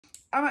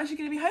I'm actually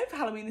going to be home for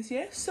Halloween this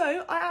year,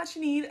 so I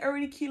actually need a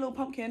really cute little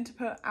pumpkin to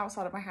put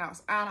outside of my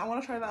house, and I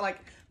want to try that like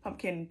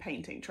pumpkin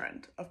painting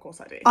trend. Of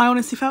course I do. I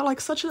honestly felt like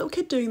such a little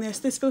kid doing this.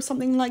 This feels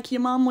something like your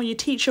mum or your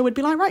teacher would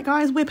be like, right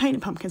guys, we're painting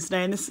pumpkins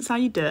today and this is how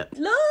you do it.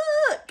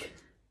 Look!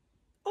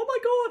 Oh my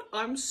god,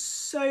 I'm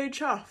so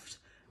chuffed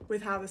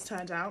with how this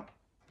turned out.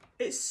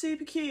 It's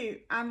super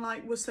cute and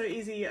like was so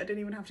easy I didn't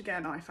even have to get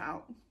a knife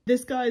out.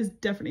 This guy is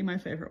definitely my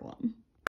favourite one.